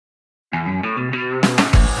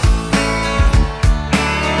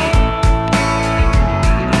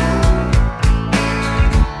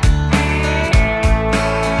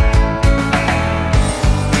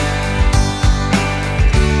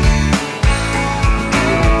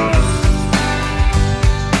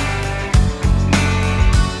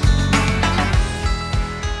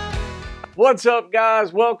What's up,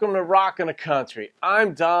 guys? Welcome to Rockin' the Country.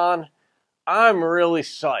 I'm Don. I'm really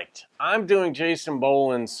psyched. I'm doing Jason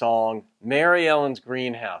Boland's song, MaryEllen's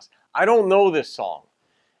Greenhouse. I don't know this song,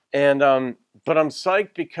 and but I'm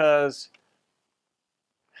psyched because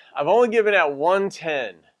I've only given out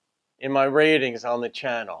 110 in my ratings on the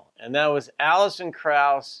channel, and that was Alison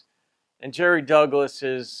Krauss and Jerry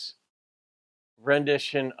Douglas's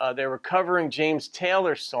rendition. They were covering James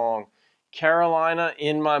Taylor's song, Carolina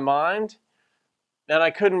in My Mind, and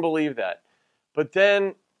I couldn't believe that. But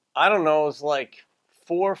then, I don't know, it was like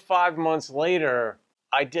 4 or 5 months later,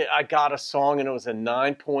 I got a song and it was a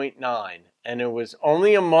 9.9, and it was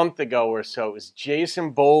only a month ago or so. It was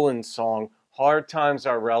Jason Boland's song, Hard Times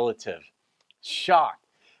Are Relative. Shocked.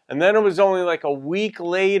 And then it was only like a week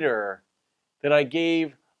later that I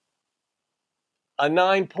gave a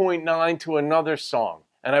 9.9 to another song.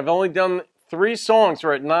 And I've only done 3 songs that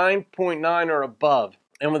are at 9.9 or above.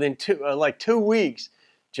 And within 2 weeks,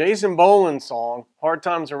 Jason Boland's song, Hard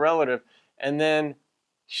Times Are Relative, and then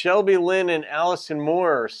Shelby Lynn and Allison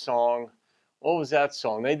Moore's song, what was that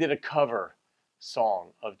song? They did a cover song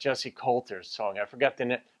of Jesse Coulter's song. I forgot the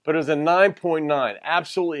name, but it was a 9.9,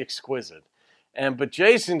 absolutely exquisite. But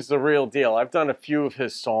Jason's the real deal. I've done a few of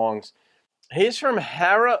his songs. He's from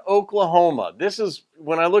Harrah, Oklahoma. This is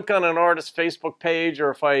when I look on an artist's Facebook page,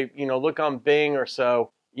 or if I, look on Bing or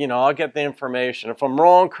so, I'll get the information. If I'm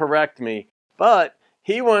wrong, correct me. But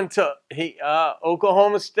he went to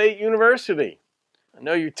Oklahoma State University. I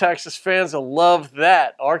know you Texas fans will love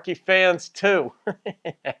that. Archie fans too.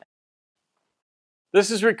 This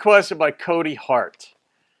is requested by Cody Hart.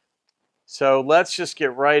 So let's just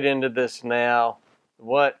get right into this now.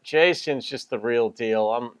 Jason's just the real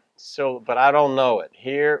deal. But I don't know it.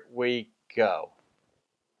 Here we go.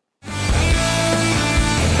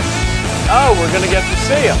 Oh, we're gonna get to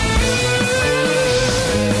see him.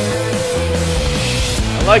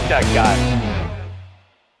 I like that guy.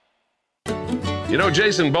 You know,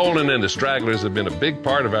 Jason Boland and the Stragglers have been a big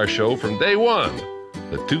part of our show from day one.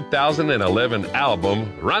 The 2011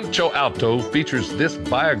 album, Rancho Alto, features this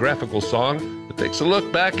biographical song that takes a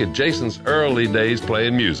look back at Jason's early days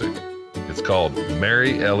playing music. It's called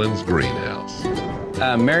MaryEllen's Greenhouse.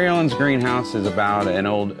 MaryEllen's Greenhouse is about an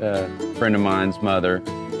old friend of mine's mother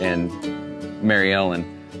and Mary Ellen.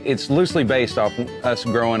 It's loosely based off us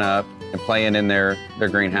growing up and playing in their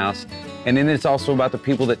greenhouse. And then it's also about the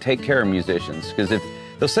people that take care of musicians, because if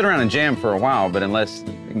they'll sit around and jam for a while, but unless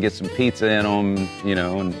you can get some pizza in them,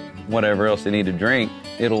 and whatever else they need to drink,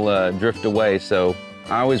 it'll drift away. So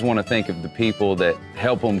I always want to think of the people that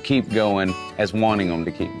help them keep going as wanting them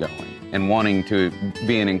to keep going and wanting to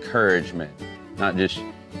be an encouragement, not just,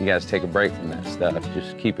 you guys take a break from that stuff,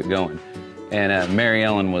 just keep it going. And Mary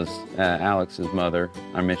Ellen was Alex's mother.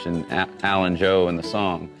 I mentioned Alan Joe in the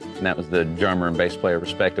song, and that was the drummer and bass player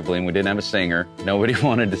respectively, and we didn't have a singer. Nobody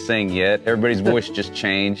wanted to sing yet. Everybody's voice just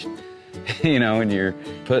changed, and you're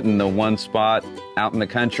put in the one spot out in the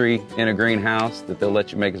country in a greenhouse that they'll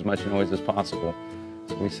let you make as much noise as possible.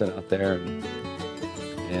 So we sat out there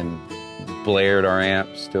and blared our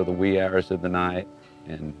amps till the wee hours of the night,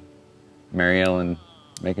 and Mary Ellen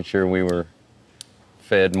making sure we were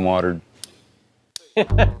fed and watered. Water.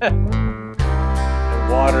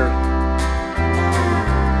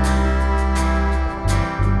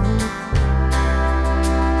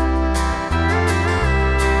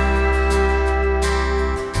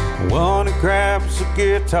 One grabs a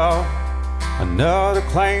guitar, another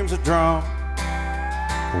claims a drum.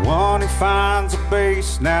 One who finds a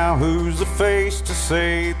bass, now who's the face to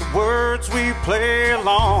say the words we play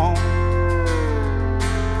along?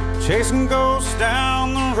 Chasing ghosts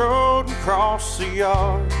down the road and across the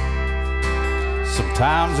yard.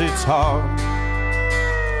 Sometimes it's hard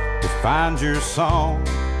to find your song.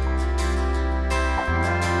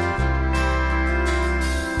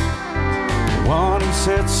 One who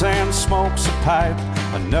sits and smokes a pipe,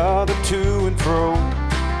 another to and fro,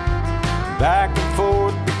 back and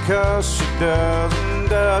forth because she doesn't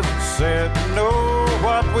sit to know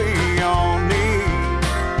what we all need.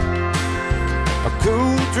 A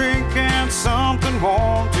cool drink and something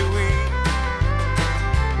warm to eat.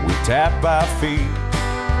 We tap our feet,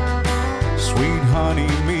 sweet honey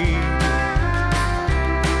mead.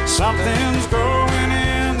 Something's growing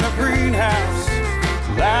in the greenhouse,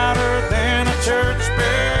 louder than a church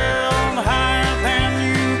bell, and higher than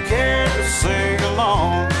you care to sing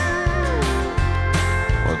along.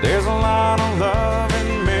 Well, there's a lot of love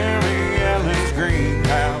in MaryEllen's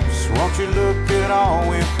greenhouse. Won't you look at all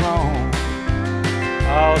we've grown?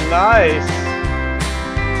 Oh, nice.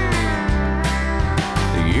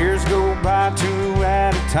 The years go by two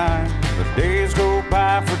at a time. The days go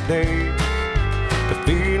by for days.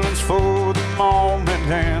 for the moment,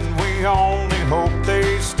 and we only hope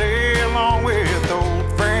they stay along with old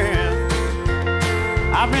friends.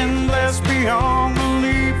 I've been blessed beyond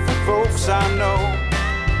belief with folks I know,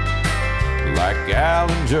 like Al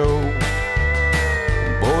and Joe.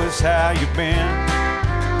 Boys, how you been?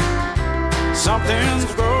 Something's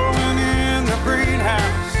growing in the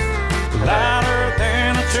greenhouse, louder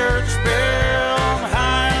than a church bell,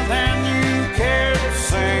 higher than you care to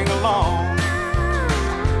sing along.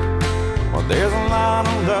 Well, there's a lot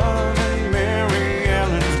of love in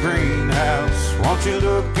MaryEllen's greenhouse. Won't you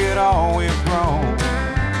look at all we've grown?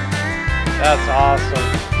 That's awesome.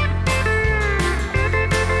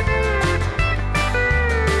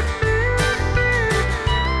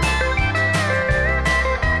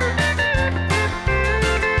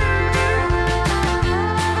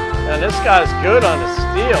 And this guy's good on the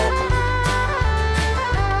steel.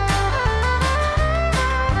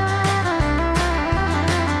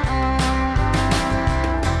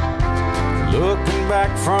 Looking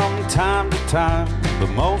back from time to time, but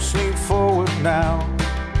mostly forward now.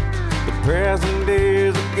 The present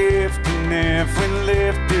is a gift, and if we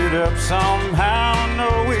lift it up somehow, I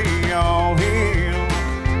know we all heal.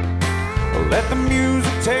 Let the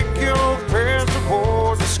music take your prayers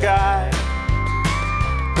towards the sky.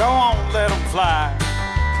 Go on, let them fly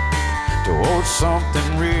towards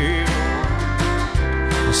something real.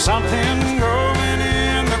 Something growing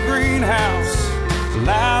in the greenhouse,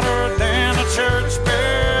 louder than a church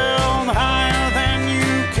bell, higher than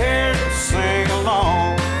you care to sing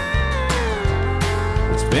along.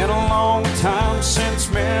 It's been a long time since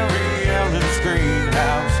MaryEllen's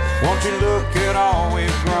greenhouse. Won't you look at all we've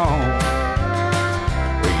grown?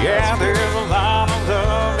 But yeah, there's a lot of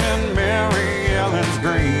love in MaryEllen's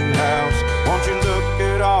greenhouse. Won't you look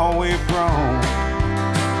at all we've grown?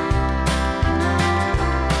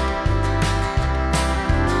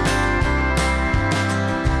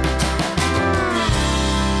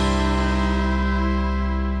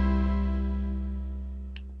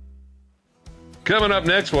 Coming up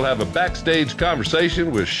next, we'll have a backstage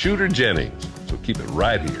conversation with Shooter Jennings. So keep it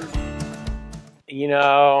right here. You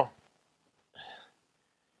know,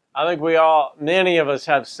 I think many of us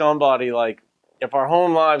have somebody like, if our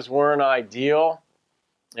home lives weren't ideal,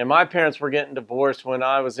 and my parents were getting divorced when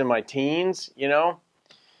I was in my teens, you know,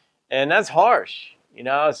 and that's harsh, you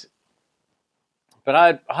know. But I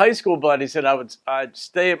had high school buddies that I'd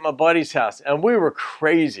stay at my buddy's house, and we were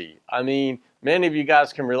crazy. I mean, many of you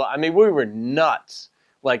guys can relate. I mean, we were nuts,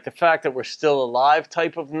 like the fact that we're still alive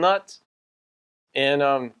type of nuts.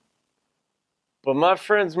 And but my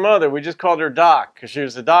friend's mother, we just called her Doc because she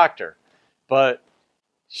was a doctor. But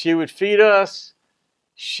she would feed us.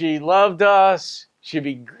 She loved us.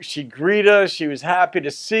 She'd greet us. She was happy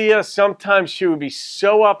to see us. Sometimes she would be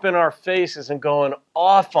so up in our faces and going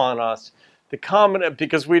off on us. The comment,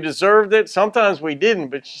 because we deserved it. Sometimes we didn't,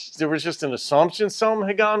 but there was just an assumption something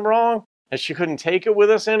had gone wrong and she couldn't take it with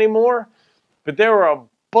us anymore. But there were a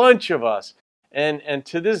bunch of us. And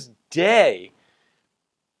to this day,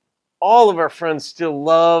 all of our friends still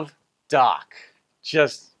love Doc.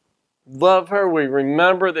 Just love her. We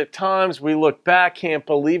remember the times. We look back, can't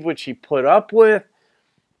believe what she put up with.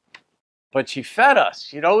 But she fed us.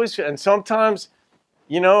 She'd always, and sometimes,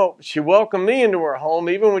 you know, she welcomed me into her home.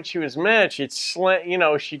 Even when she was mad, she'd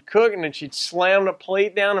cook and then she'd slam the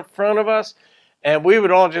plate down in front of us. And we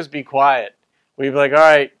would all just be quiet. We'd be like, all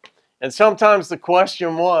right. And sometimes the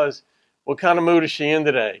question was, what kind of mood is she in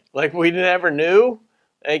today? Like, we never knew.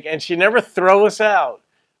 And she never throw us out.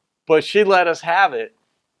 But she let us have it.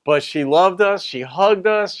 But she loved us. She hugged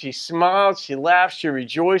us. She smiled. She laughed. She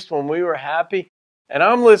rejoiced when we were happy. And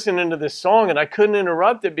I'm listening to this song, and I couldn't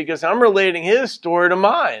interrupt it because I'm relating his story to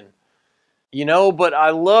mine. You know, but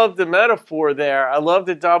I love the metaphor there. I love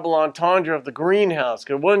the double entendre of the greenhouse.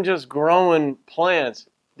 Because it wasn't just growing plants.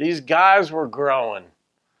 These guys were growing.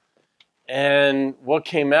 And what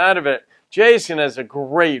came out of it, Jason has a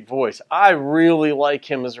great voice. I really like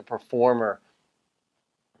him as a performer.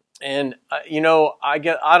 And, you know, I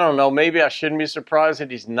don't know, maybe I shouldn't be surprised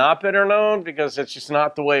that he's not better known because it's just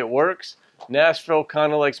not the way it works. Nashville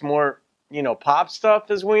kind of likes more, you know, pop stuff,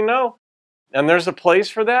 as we know. And there's a place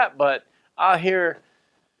for that, but I'll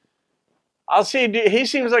see, he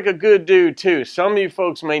seems like a good dude, too. Some of you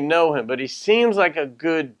folks may know him, but he seems like a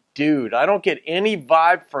good dude. I don't get any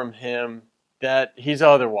vibe from him that he's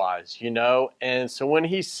otherwise, you know. And so when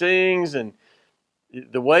he sings and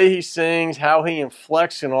the way he sings, how he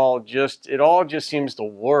inflects and all, it all just seems to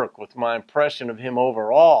work with my impression of him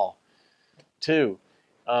overall, too.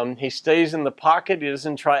 He stays in the pocket. He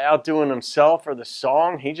doesn't try outdoing himself or the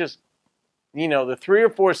song. He just you know, the 3 or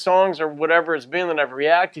 4 songs or whatever it's been that I've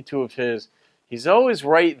reacted to of his, he's always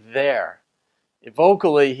right there.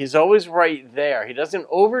 Vocally, he's always right there. He doesn't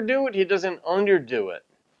overdo it. He doesn't underdo it.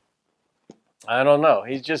 I don't know.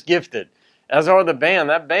 He's just gifted. As are the band.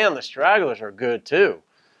 That band, the Stragglers, are good too.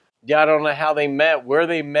 Yeah, I don't know how they met, where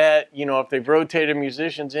they met, you know, if they've rotated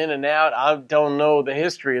musicians in and out. I don't know the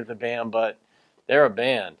history of the band, but they're a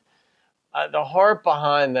band. The heart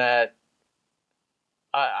behind that,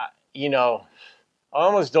 you know, I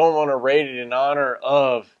almost don't want to rate it in honor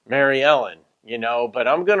of MaryEllen, you know, but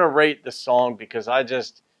I'm going to rate the song because I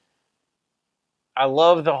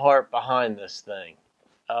love the heart behind this thing.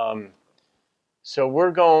 So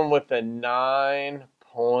we're going with a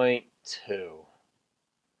 9.2.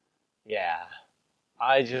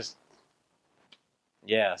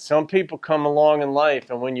 Yeah, some people come along in life,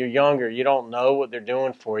 and when you're younger, you don't know what they're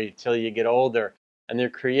doing for you till you get older, and they're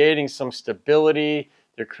creating some stability,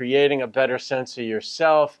 they're creating a better sense of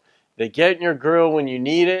yourself, they get in your grill when you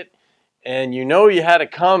need it, and you know you had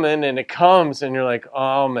it coming, and it comes, and you're like,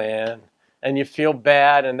 oh man, and you feel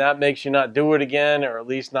bad, and that makes you not do it again, or at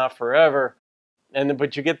least not forever,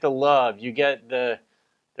 but you get the love, you get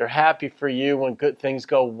they're happy for you when good things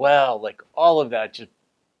go well. Like, all of that just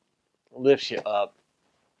lifts you up.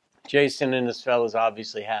 Jason and his fellas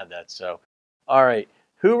obviously had that. So, all right.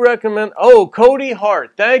 Who recommend? Oh, Cody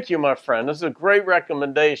Hart. Thank you, my friend. This is a great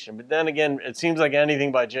recommendation. But then again, it seems like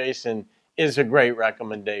anything by Jason is a great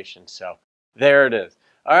recommendation. So, there it is.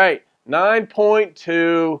 All right.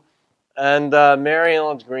 9.2 and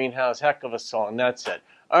MaryEllen's Greenhouse. Heck of a song. That's it.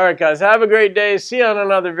 All right, guys. Have a great day. See you on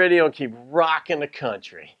another video. Keep rocking the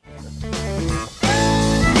country.